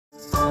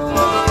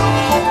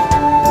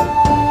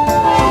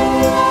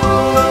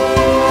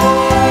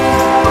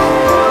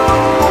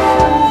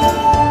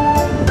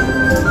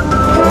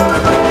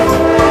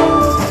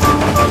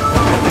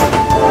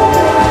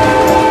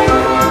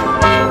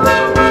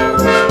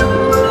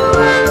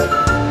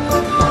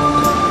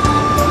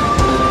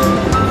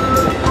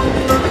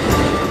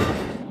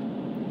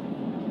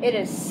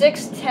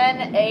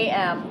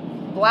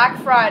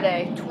Black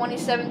Friday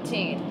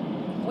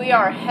 2017. We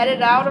are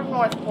headed out of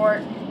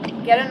Northport,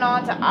 getting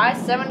on to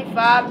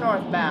I-75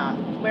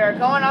 northbound. We are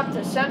going up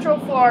to Central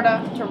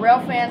Florida to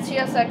Railfan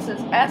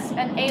CSX's S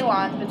and A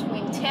lines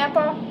between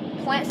Tampa,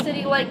 Plant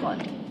City,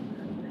 Lakeland.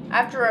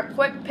 After a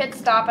quick pit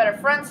stop at a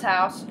friend's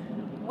house,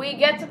 we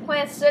get to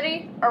Plant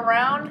City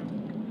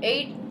around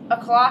 8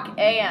 o'clock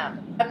a.m.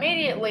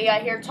 Immediately, I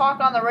hear talk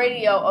on the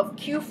radio of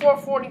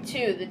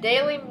Q442, the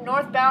daily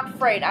northbound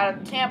freight out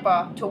of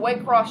Tampa to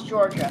Waycross,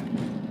 Georgia.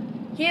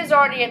 He is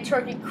already at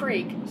Turkey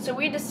Creek, so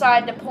we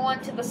decide to pull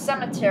into the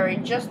cemetery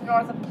just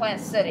north of Plant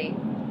City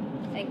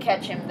and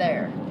catch him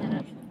there.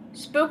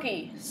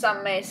 Spooky,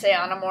 some may say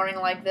on a morning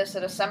like this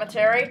at a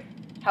cemetery.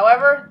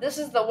 However, this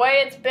is the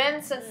way it's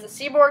been since the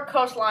seaboard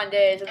coastline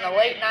days in the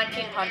late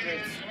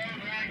 1900s.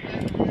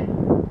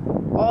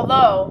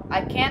 Although,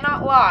 I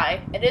cannot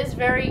lie, it is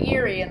very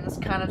eerie in this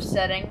kind of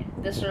setting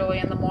this early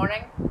in the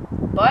morning,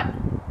 but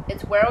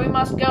it's where we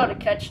must go to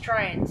catch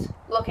trains.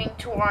 Looking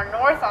to our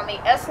north on the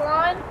S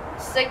line,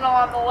 signal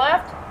on the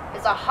left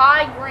is a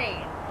high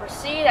green.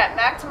 Proceed at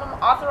maximum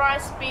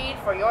authorized speed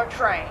for your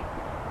train.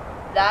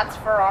 That's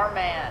for our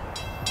man.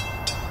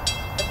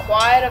 The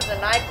quiet of the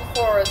night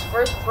before is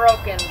first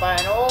broken by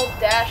an old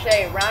Dash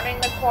A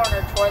rounding the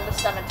corner toward the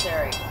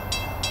cemetery.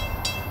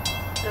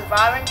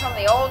 Surviving from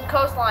the old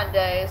coastline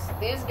days,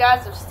 these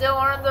guys have still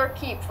earned their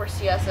keep for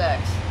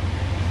CSX.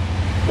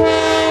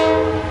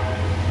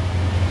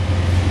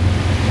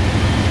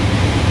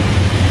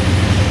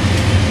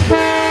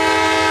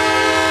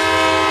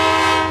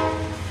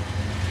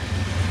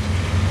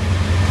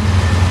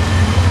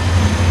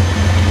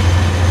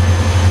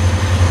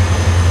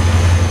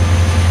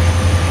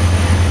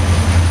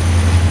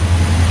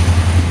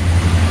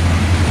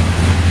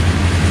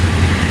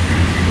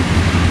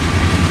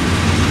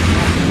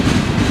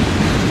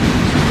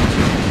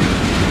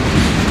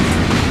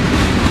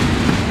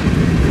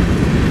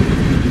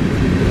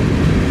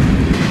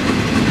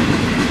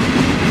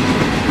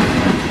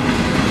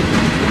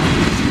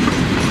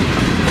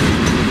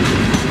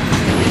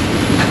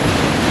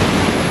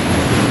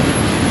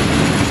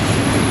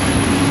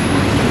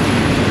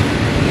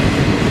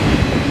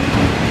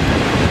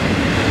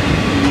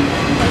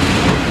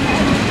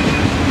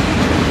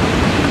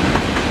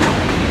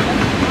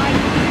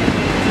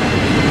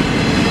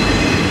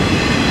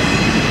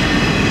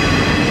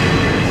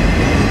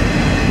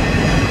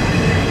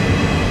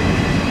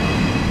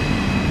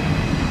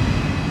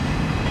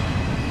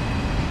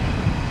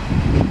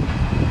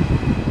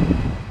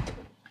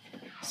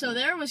 So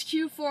there was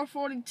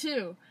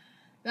Q442.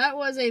 That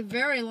was a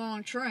very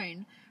long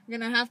train. We're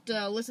going to have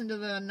to listen to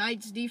the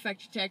Knight's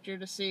defect detector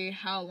to see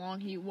how long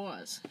he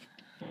was.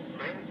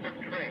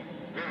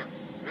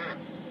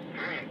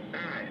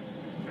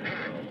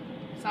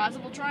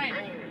 Sizable train.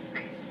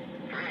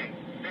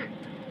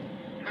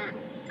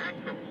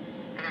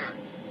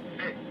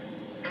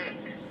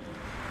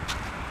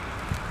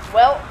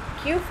 Well,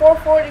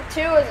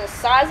 Q442 is a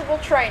sizable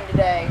train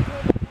today,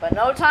 but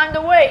no time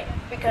to wait,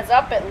 because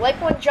up at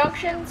Lakeland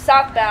Junction,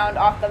 southbound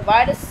off the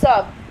Vitus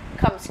sub,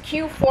 comes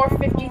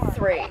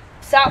Q453,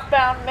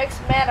 southbound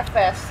mixed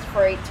manifest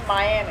freight to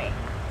Miami.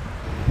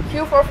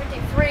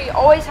 Q453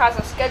 always has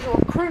a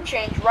scheduled crew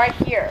change right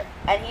here,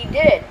 and he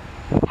did.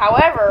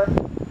 However,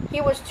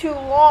 he was too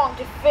long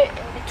to fit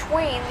in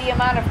between the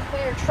amount of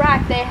clear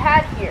track they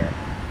had here.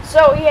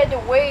 So he had to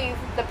wave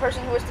the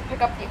person who was to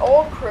pick up the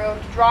old crew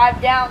to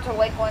drive down to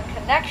Lakeland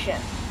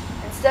Connection.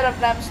 Instead of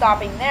them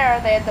stopping there,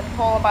 they had to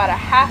pull about a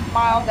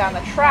half-mile down the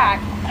track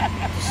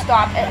to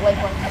stop at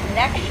Lakeland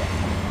Connection.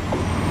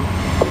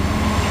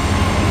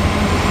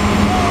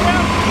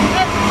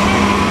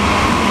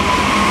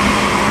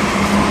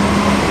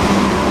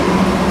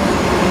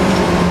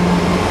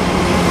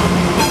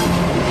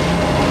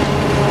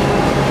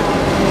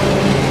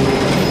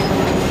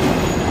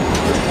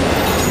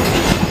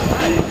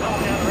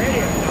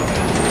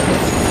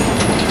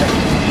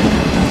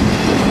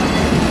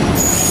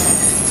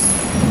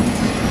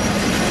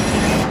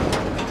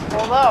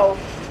 Although,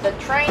 the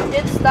train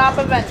did stop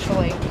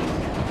eventually.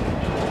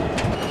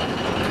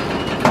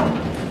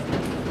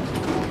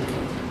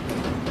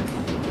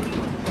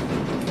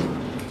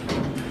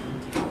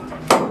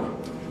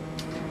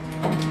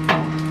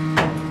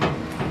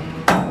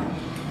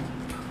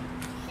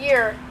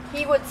 Here,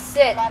 he would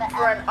sit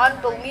for an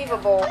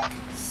unbelievable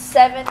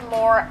 7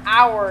 more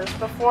hours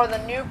before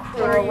the new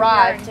crew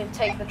arrived to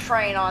take the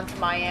train on to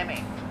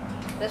Miami.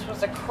 This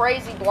was a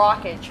crazy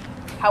blockage.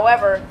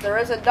 However, there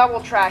is a double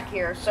track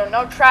here, so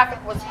no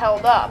traffic was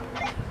held up.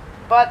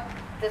 But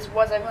this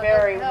was a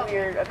very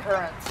weird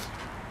occurrence.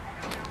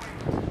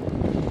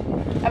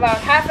 About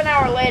half an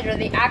hour later,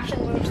 the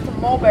action moves to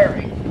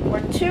Mulberry,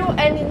 where 2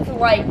 engines of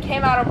light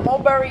came out of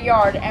Mulberry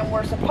Yard and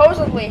were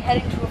supposedly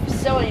heading to a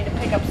facility to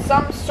pick up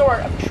some sort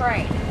of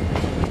train.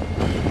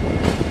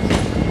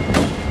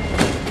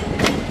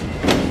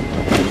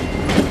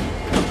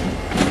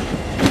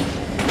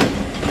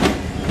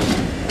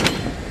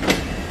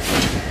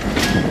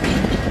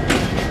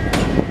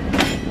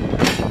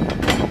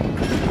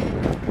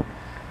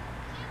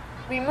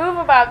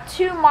 about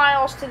 2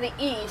 miles to the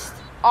east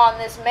on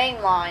this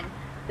main line.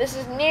 This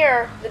is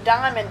near the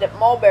diamond at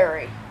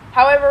Mulberry.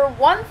 However,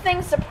 one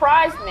thing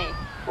surprised me.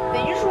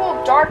 The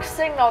usual dark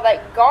signal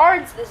that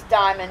guards this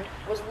diamond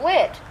was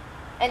lit.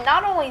 And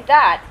not only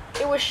that,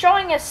 it was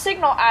showing a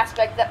signal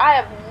aspect that I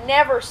have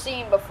never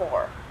seen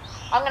before.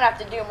 I'm going to have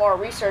to do more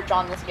research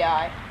on this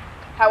guy.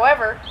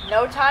 However,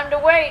 no time to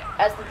wait,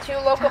 as the 2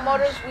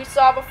 locomotives we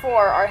saw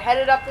before are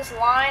headed up this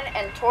line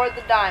and toward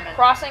the diamond.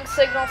 Crossing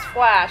signals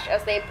flash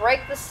as they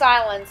break the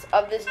silence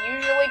of this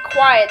usually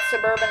quiet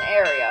suburban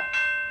area.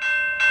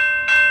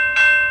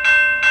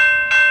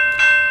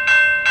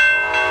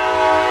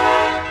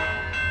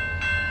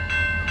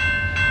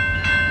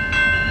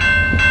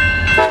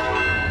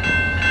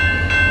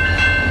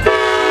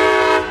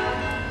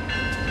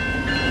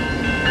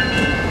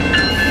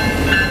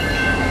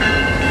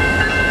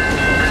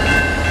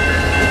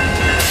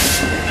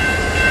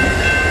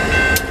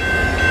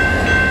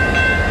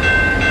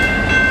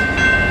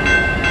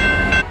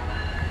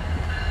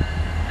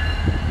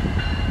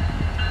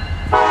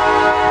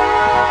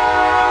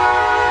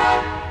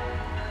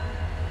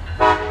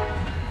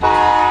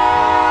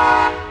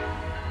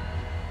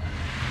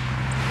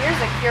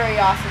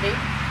 Curiosity.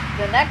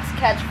 The next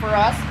catch for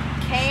us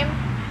came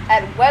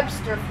at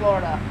Webster,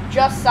 Florida,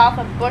 just south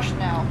of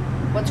Bushnell.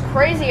 What's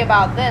crazy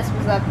about this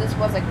was that this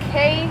was a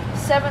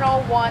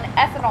K701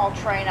 ethanol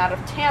train out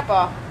of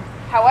Tampa.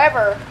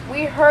 However,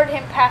 we heard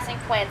him passing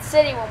Plant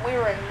City when we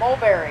were in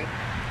Mulberry.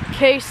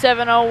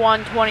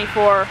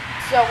 K70124.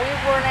 So we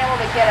weren't able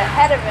to get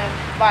ahead of him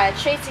by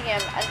chasing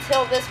him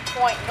until this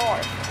point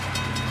north.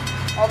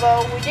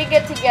 Although we did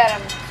get to get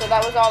him, so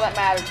that was all that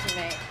mattered to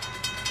me.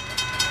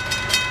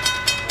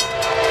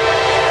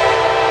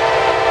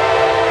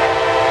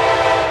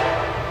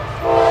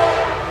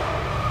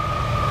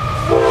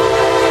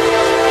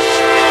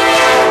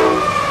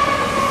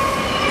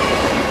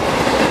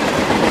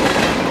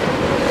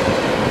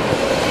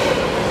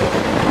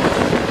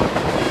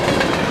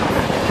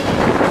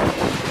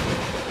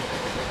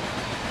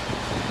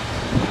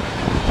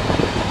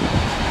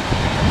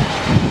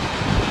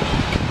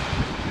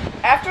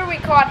 After we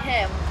caught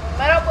him, we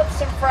met up with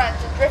some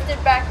friends and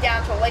drifted back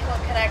down to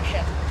Lakeland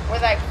Connection, where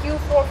that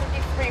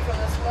Q453 from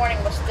this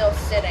morning was still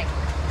sitting.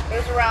 It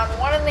was around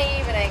 1 in the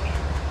evening,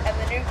 and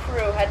the new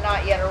crew had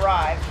not yet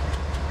arrived.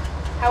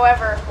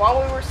 However,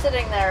 while we were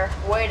sitting there,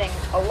 waiting,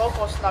 a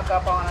local snuck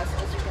up on us,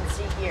 as you can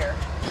see here.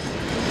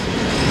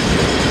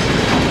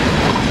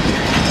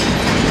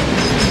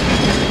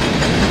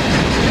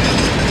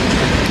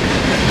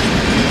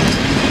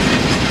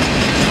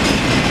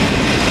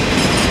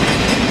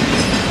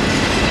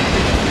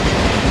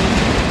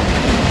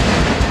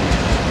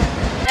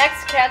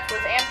 Catch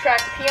was Amtrak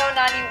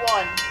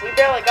PO91. We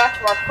barely got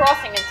to our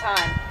crossing in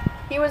time.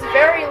 He was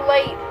very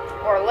late,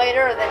 or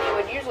later than he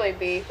would usually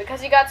be,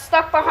 because he got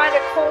stuck behind a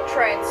coal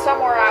train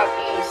somewhere out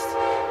east.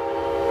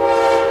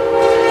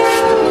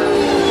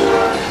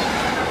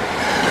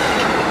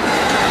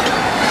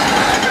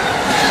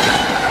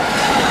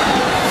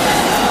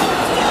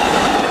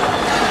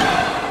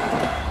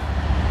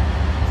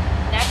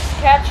 Next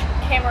catch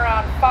came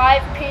around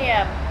 5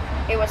 p.m.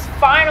 It was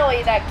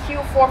finally that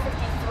Q453.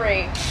 The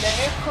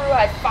new crew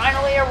had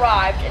finally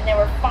arrived, and they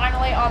were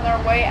finally on their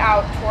way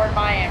out toward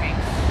Miami.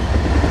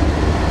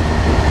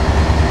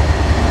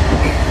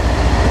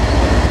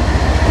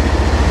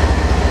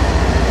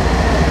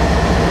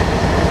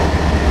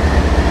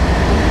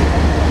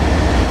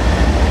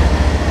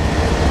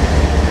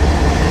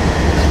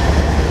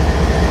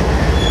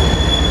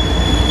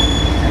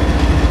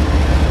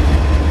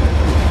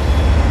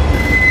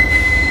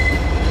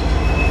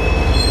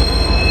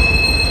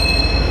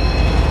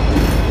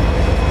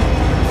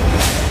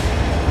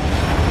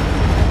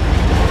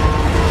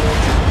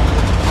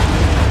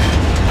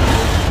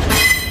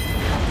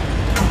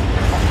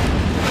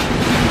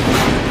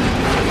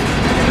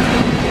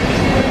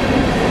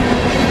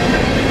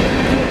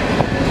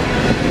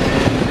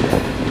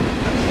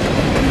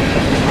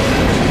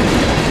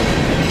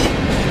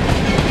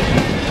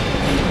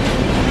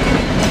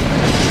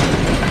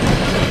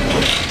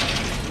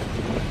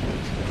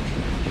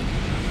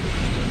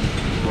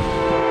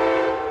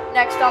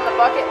 Next on the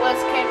bucket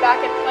list came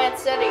back at Plant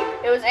City.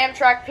 It was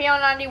Amtrak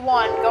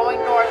PO91 going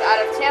north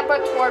out of Tampa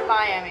toward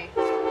Miami.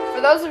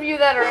 For those of you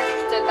that are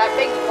interested, that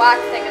big black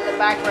thing in the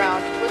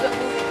background was a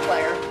movie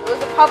player. It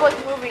was a public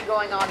movie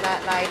going on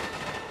that night.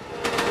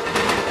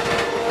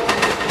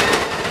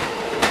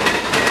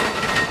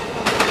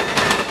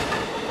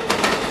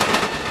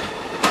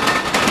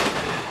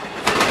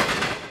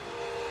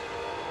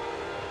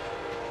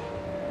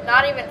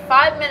 Not even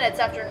 5 minutes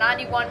after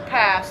 91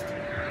 passed,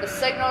 the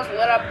signals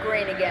lit up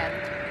green again.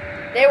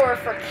 They were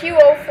for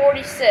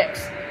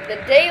Q046, the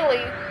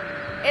daily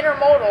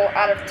intermodal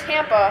out of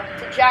Tampa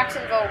to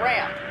Jacksonville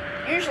ramp.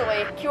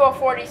 Usually,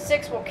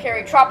 Q046 will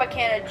carry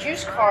Tropicana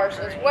juice cars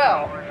as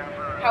well.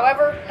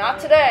 However, not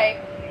today.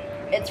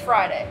 It's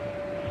Friday.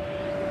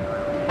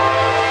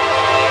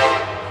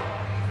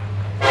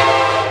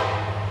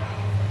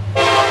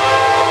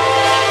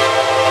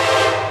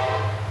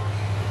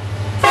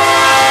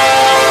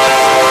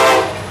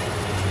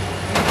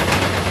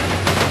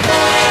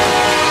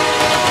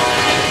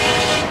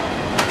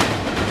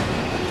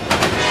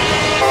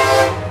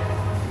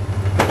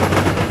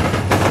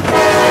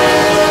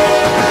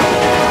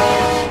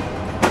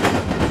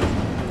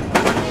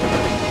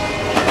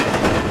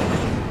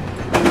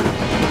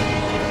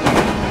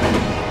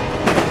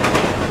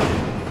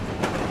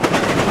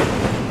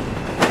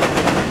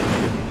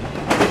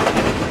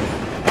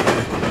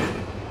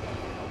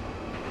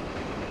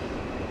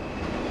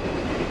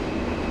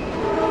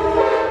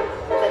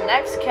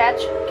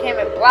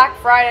 Black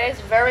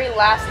Friday's very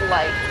last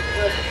light.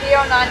 It was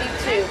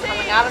PO92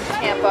 coming out of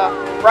Tampa,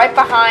 right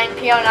behind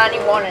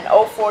PO91 and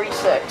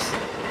 046.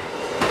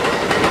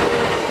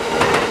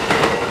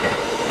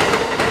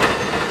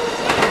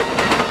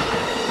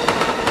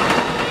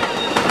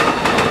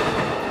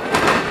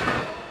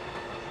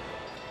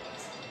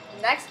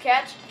 Next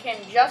catch came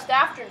just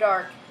after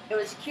dark. It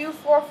was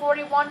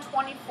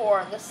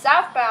Q44124, the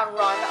southbound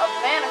run of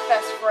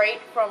Manifest Freight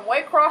from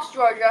Waycross,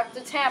 Georgia to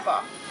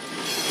Tampa.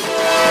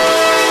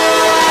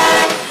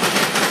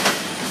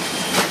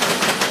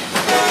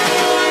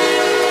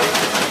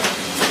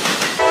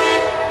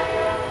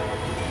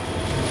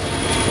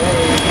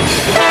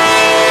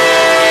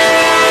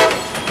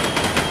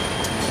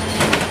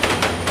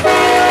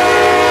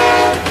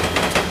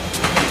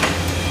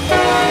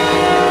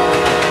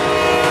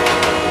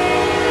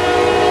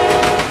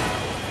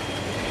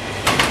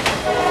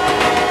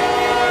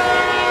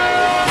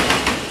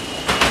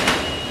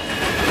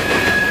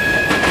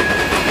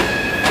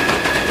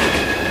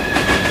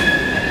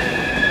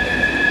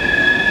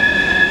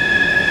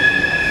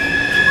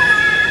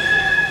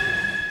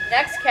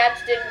 Next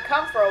catch didn't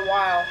come for a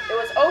while. It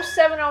was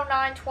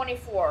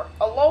 070924,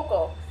 a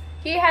local.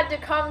 He had to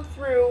come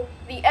through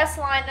the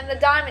S-line and the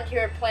Diamond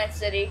here at Plant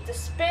City to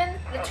spin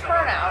the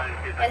turnout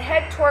and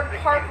head toward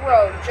Park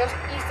Road just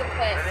east of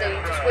Plant City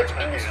to switch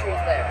industries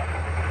there.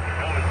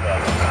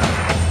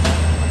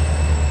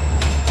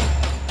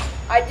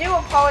 I do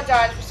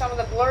apologize for some of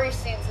the blurry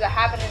scenes that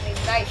happen in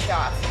these night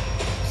shots.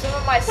 Some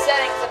of my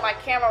settings in my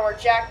camera were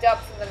jacked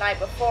up from the night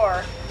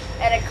before,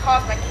 and it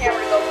caused my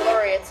camera to go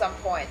blurry at some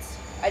points.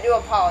 I do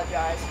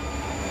apologize.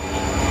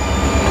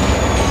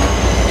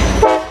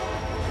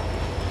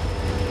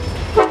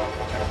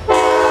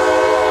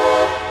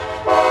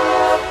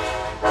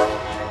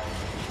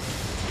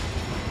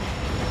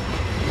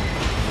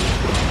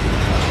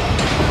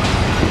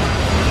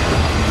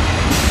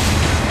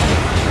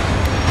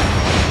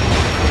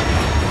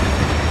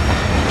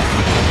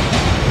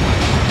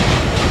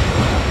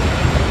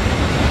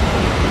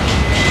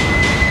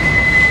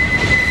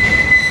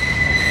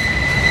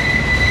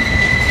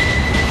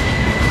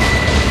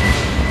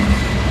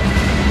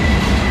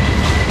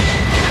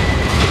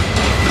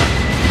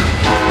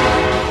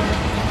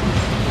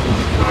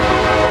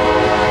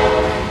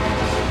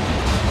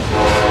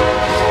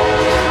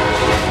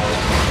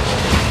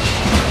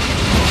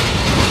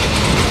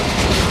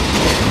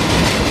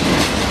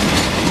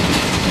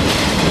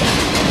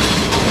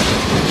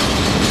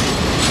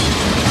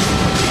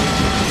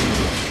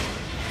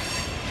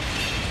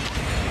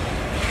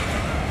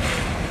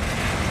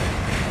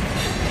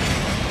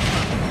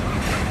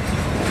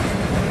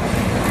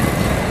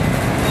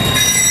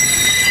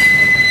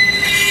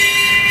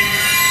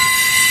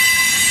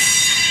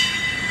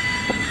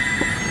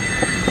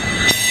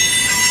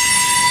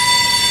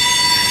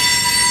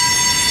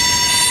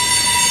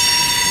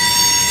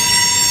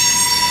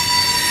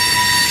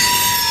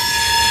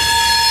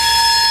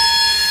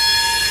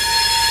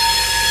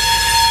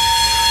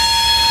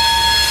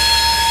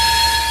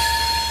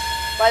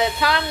 By the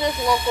time this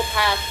local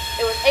passed,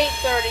 it was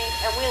 8:30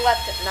 and we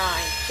left at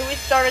 9, so we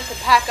started to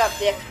pack up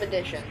the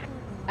expedition.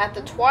 At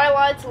the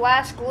twilight's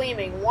last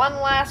gleaming,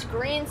 one last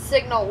green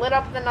signal lit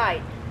up the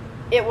night.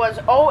 It was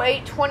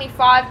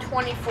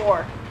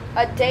 082524,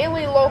 a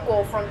daily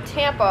local from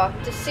Tampa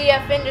to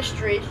CF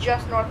Industries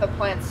just north of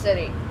Plant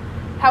City.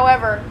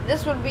 However,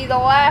 this would be the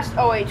last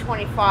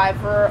 0825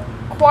 for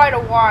quite a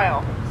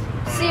while.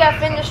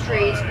 CF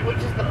Industries, which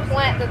is the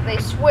plant that they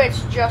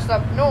switched just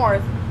up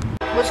north,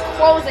 was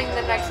closing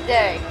the next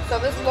day, so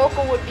this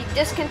local would be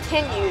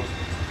discontinued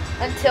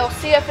until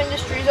CF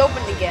Industries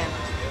opened again,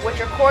 which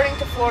according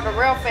to Florida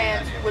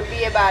Railfans would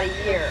be about a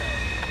year,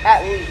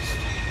 at least.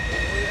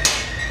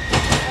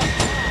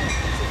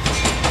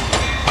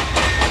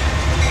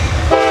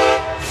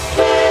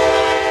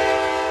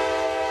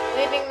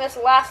 Leaving this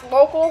last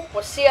local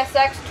was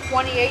CSX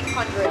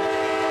 2800.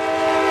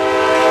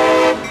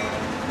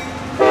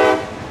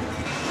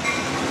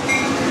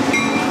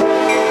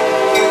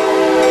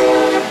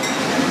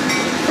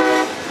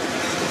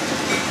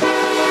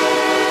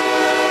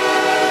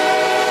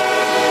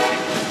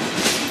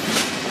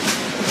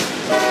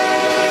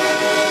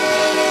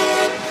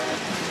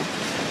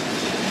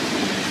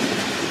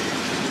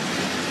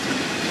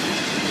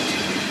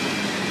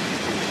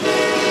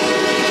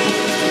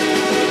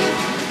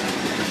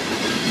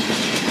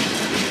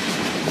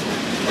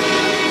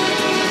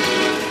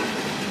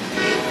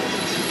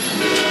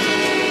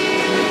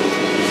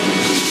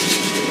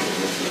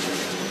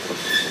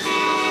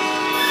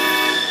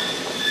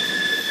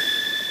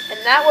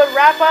 And that would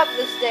wrap up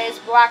this day's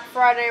Black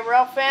Friday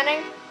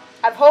railfanning.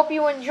 I hope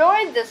you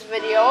enjoyed this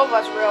video of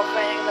us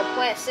railfanning the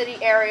Plant City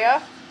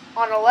area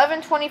on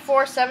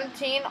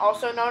 11/24/17,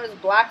 also known as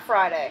Black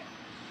Friday.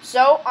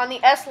 So, on the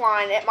S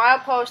line at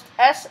milepost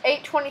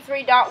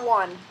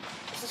S823.1,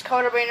 this is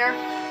Coderbeaner,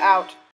 out.